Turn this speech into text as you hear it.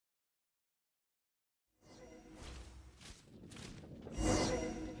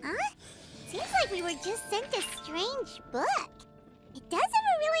we were just sent a strange book. It does have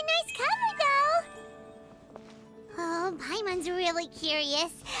a really nice cover, though. Oh, Paimon's really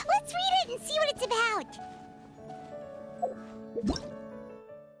curious. Let's read it and see what it's about.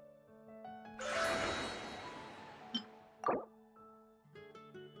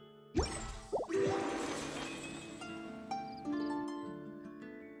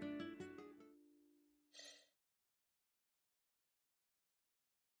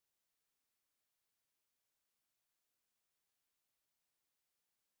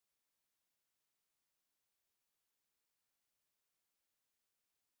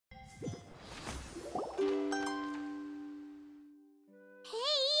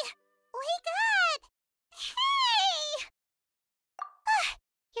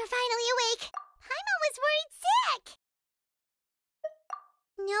 You're finally awake. Paimon was worried sick.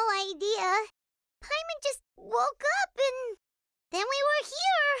 No idea. Paimon just woke up and then we were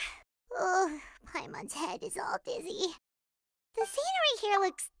here. Oh, Paimon's head is all dizzy. The scenery here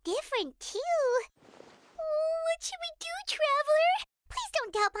looks different too. Oh, what should we do, Traveler? Please don't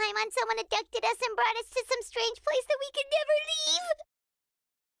tell Paimon someone abducted us and brought us to some strange place that we can never leave.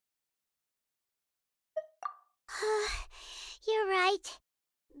 You're right.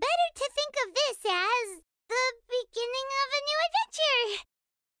 Better to think of this as the beginning of a new adventure.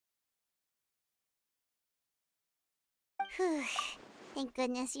 Thank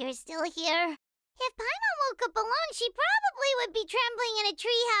goodness you're still here. If Paimon woke up alone, she probably would be trembling in a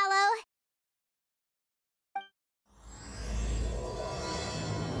tree hollow.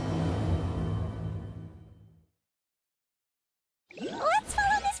 Let's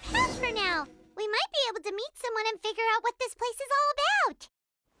follow this path for now. We might be able to meet someone and figure out what this place is all about.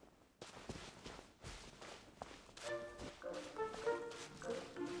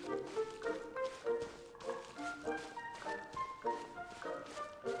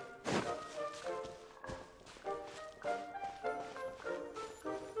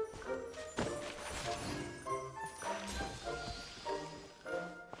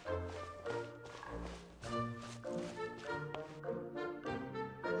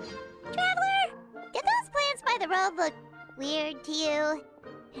 The road looked weird to you.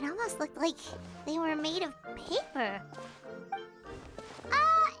 It almost looked like they were made of paper.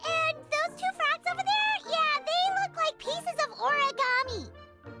 And those two frogs over there? Yeah, they look like pieces of origami.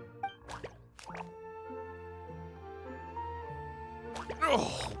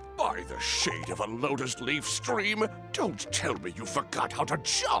 Oh, by the shade of a lotus leaf stream, don't tell me you forgot how to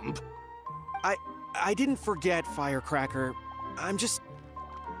jump. I didn't forget, Firecracker. I'm just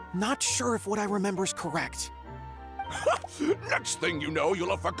not sure if what I remember is correct. Next thing you know,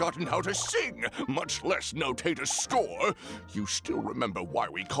 you'll have forgotten how to sing, much less notate a score. You still remember why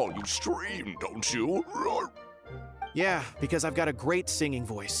we call you Stream, don't you? Yeah, because I've got a great singing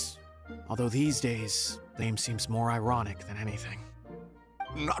voice. Although these days, the name seems more ironic than anything.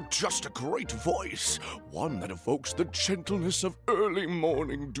 Not just a great voice, one that evokes the gentleness of early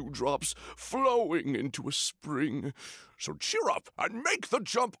morning dewdrops flowing into a spring. So cheer up and make the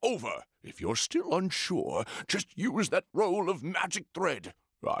jump over. If you're still unsure, just use that roll of magic thread.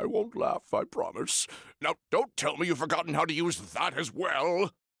 I won't laugh, I promise. Now, don't tell me you've forgotten how to use that as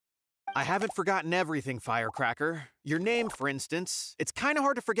well. I haven't forgotten everything, Firecracker. Your name, for instance. It's kind of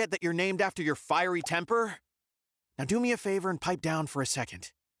hard to forget that you're named after your fiery temper. Now do me a favor and pipe down for a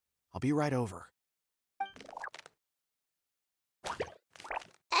second. I'll be right over.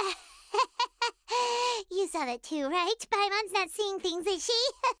 You saw that too, right? Paimon's not seeing things, is she?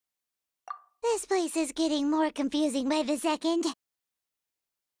 This place is getting more confusing by the second.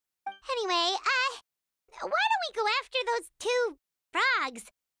 Anyway, why don't we go after those two frogs?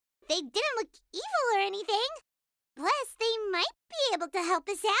 They didn't look evil or anything. Plus, they might be able to help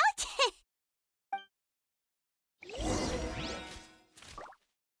us out.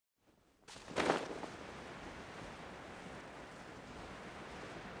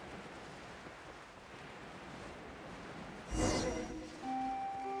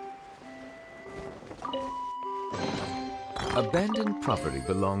 Abandoned property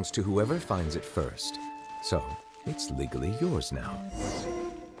belongs to whoever finds it first, so it's legally yours now.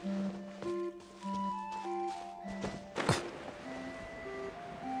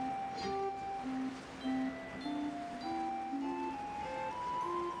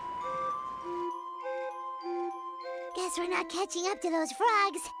 Guess we're not catching up to those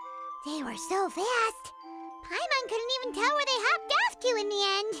frogs. They were so fast. Paimon couldn't even tell where they hopped off to in the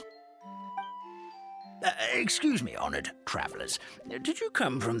end. Excuse me, honored travelers. Did you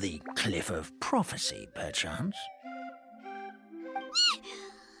come from the Cliff of Prophecy, perchance?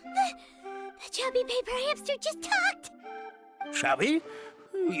 The chubby paper hamster just talked. Chubby?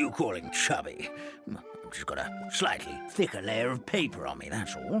 You call him chubby. I've just got a slightly thicker layer of paper on me,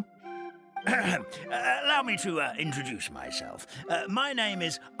 that's all. Allow me to introduce myself. My name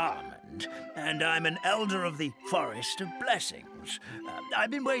is Armand, and I'm an elder of the Forest of Blessings. I've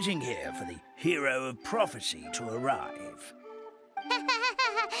been waiting here for the hero of prophecy to arrive.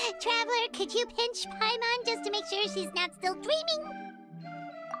 Traveler, could you pinch Paimon just to make sure she's not still dreaming?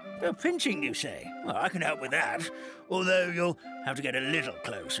 Pinching, you say? Well, I can help with that, although you'll have to get a little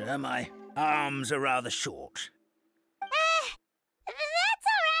closer. My arms are rather short. That's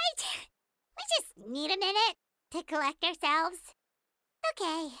all right. We just need a minute to collect ourselves.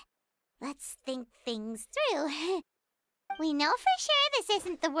 Okay, let's think things through. We know for sure this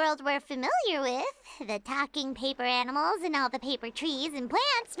isn't the world we're familiar with. The talking paper animals and all the paper trees and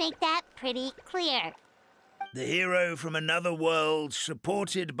plants make that pretty clear. The hero from another world,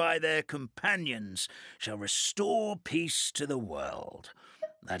 supported by their companions, shall restore peace to the world.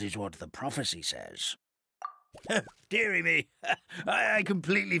 That is what the prophecy says. Dearie me, I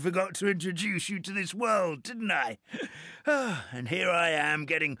completely forgot to introduce you to this world, didn't I? And here I am,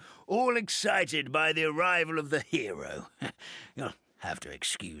 getting all excited by the arrival of the hero. You'll have to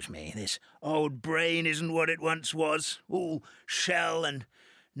excuse me. This old brain isn't what it once was, all shell and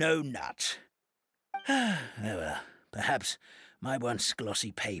no nut. Oh well, perhaps my once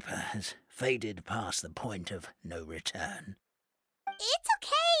glossy paper has faded past the point of no return. It's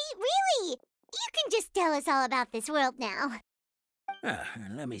okay, really. You can just tell us all about this world now.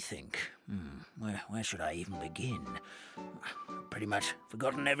 Let me think. Where should I even begin? Pretty much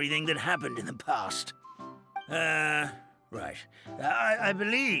forgotten everything that happened in the past. Right. I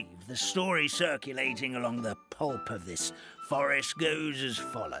believe the story circulating along the pulp of this forest goes as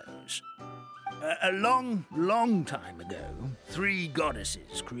follows. A long, long time ago, 3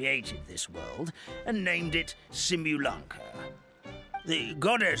 goddesses created this world and named it Simulanka. The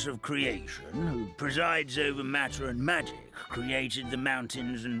goddess of creation, who presides over matter and magic, created the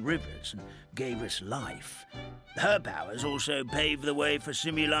mountains and rivers and gave us life. Her powers also paved the way for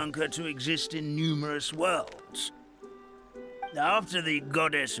Simulanka to exist in numerous worlds. After the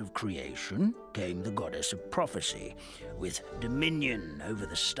goddess of creation came the goddess of prophecy, with dominion over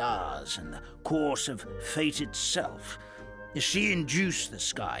the stars and the course of fate itself. She induced the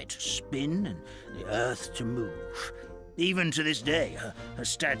sky to spin and the earth to move. Even to this day, her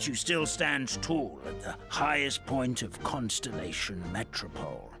statue still stands tall at the highest point of Constellation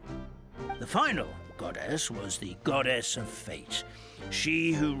Metropole. The final goddess was the goddess of fate,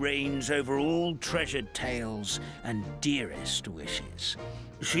 she who reigns over all treasured tales and dearest wishes.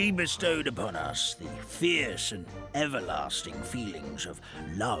 She bestowed upon us the fierce and everlasting feelings of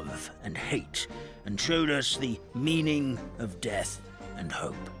love and hate, and showed us the meaning of death and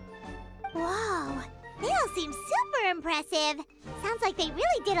hope. Whoa, they all seem super impressive. Sounds like they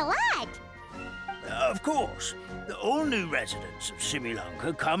really did a lot. Of course. All new residents of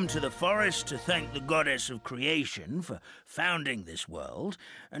Simulanka come to the forest to thank the goddess of creation for founding this world,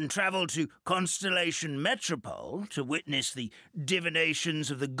 and travel to Constellation Metropole to witness the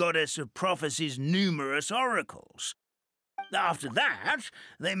divinations of the goddess of prophecy's numerous oracles. After that,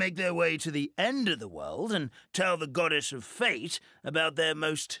 they make their way to the end of the world and tell the goddess of fate about their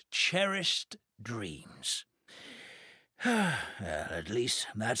most cherished dreams. Well, at least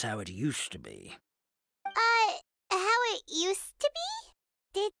that's how it used to be. How it used to be?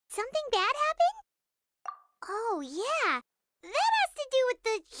 Did something bad happen? Oh, yeah. That has to do with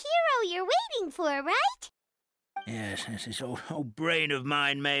the hero you're waiting for, right? Yes, this old brain of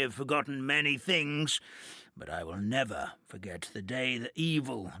mine may have forgotten many things, but I will never forget the day the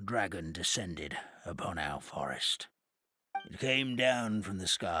evil dragon descended upon our forest. It came down from the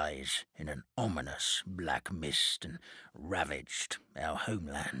skies in an ominous black mist and ravaged our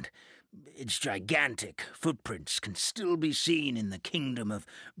homeland. Its gigantic footprints can still be seen in the kingdom of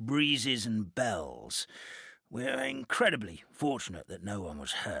breezes and bells. We're incredibly fortunate that no one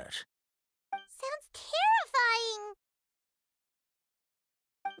was hurt. Sounds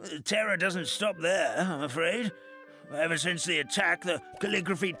terrifying. Terror doesn't stop there, I'm afraid. Ever since the attack, the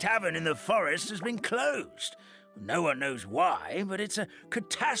Calligraphy Tavern in the forest has been closed. No one knows why, but it's a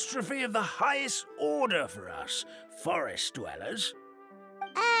catastrophe of the highest order for us, forest dwellers.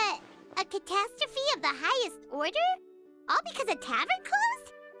 A catastrophe of the highest order? All because a tavern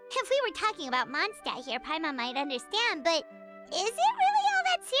closed? If we were talking about Mondstadt here, Paimon might understand, but is it really all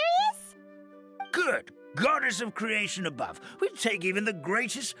that serious? Good goddess of creation above. We'd take even the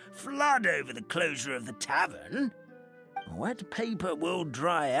greatest flood over the closure of the tavern. Wet paper will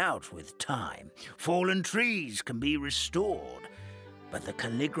dry out with time. Fallen trees can be restored. But the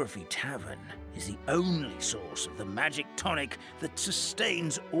Calligraphy Tavern is the only source of the magic tonic that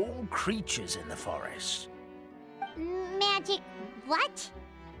sustains all creatures in the forest. Magic what?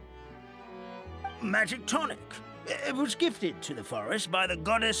 Magic tonic. It was gifted to the forest by the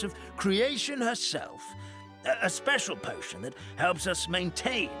goddess of creation herself. A special potion that helps us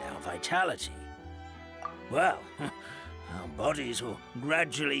maintain our vitality. Well, our bodies will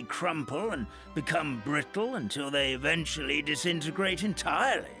gradually crumple and become brittle until they eventually disintegrate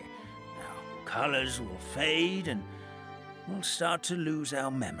entirely. Our colors will fade and we'll start to lose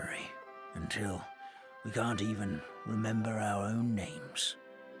our memory until we can't even remember our own names.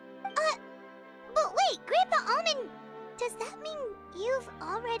 But wait, Grandpa Almond, does that mean you've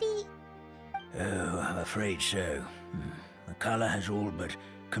already... Oh, I'm afraid so. The color has all but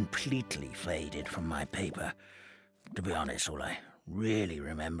completely faded from my paper. To be honest, all I really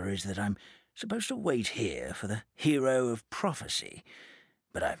remember is that I'm supposed to wait here for the hero of prophecy.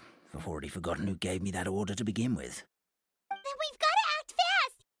 But I've already forgotten who gave me that order to begin with. Then we've got to act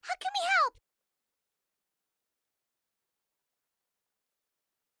fast! How can we help?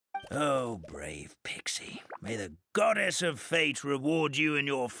 Oh, brave Pixie. May the goddess of fate reward you and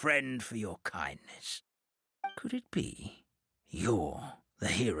your friend for your kindness. Could it be you're the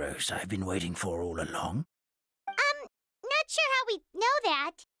heroes I've been waiting for all along? Not sure how we know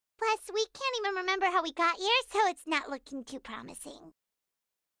that. Plus, we can't even remember how we got here, so it's not looking too promising.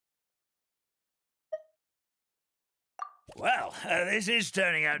 Well, this is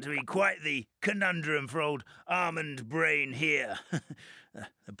turning out to be quite the conundrum for old Almond Brain here.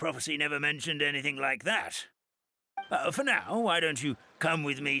 The prophecy never mentioned anything like that. For now, why don't you come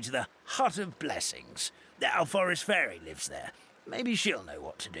with me to the Hut of Blessings? Our forest fairy lives there. Maybe she'll know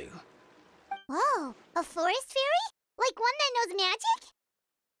what to do. Whoa, a forest fairy? Like one that knows magic?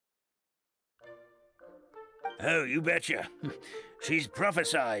 Oh, you betcha. She's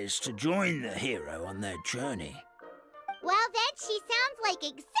prophesized to join the hero on their journey. Well, then she sounds like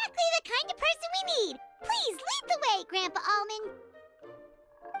exactly the kind of person we need. Please lead the way, Grandpa Almond.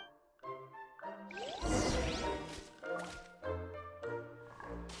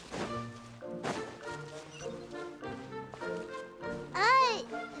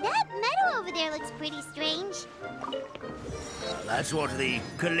 That meadow over there looks pretty strange. That's what the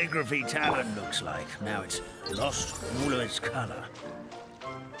Calligraphy Tavern looks like. Now it's lost all of its color.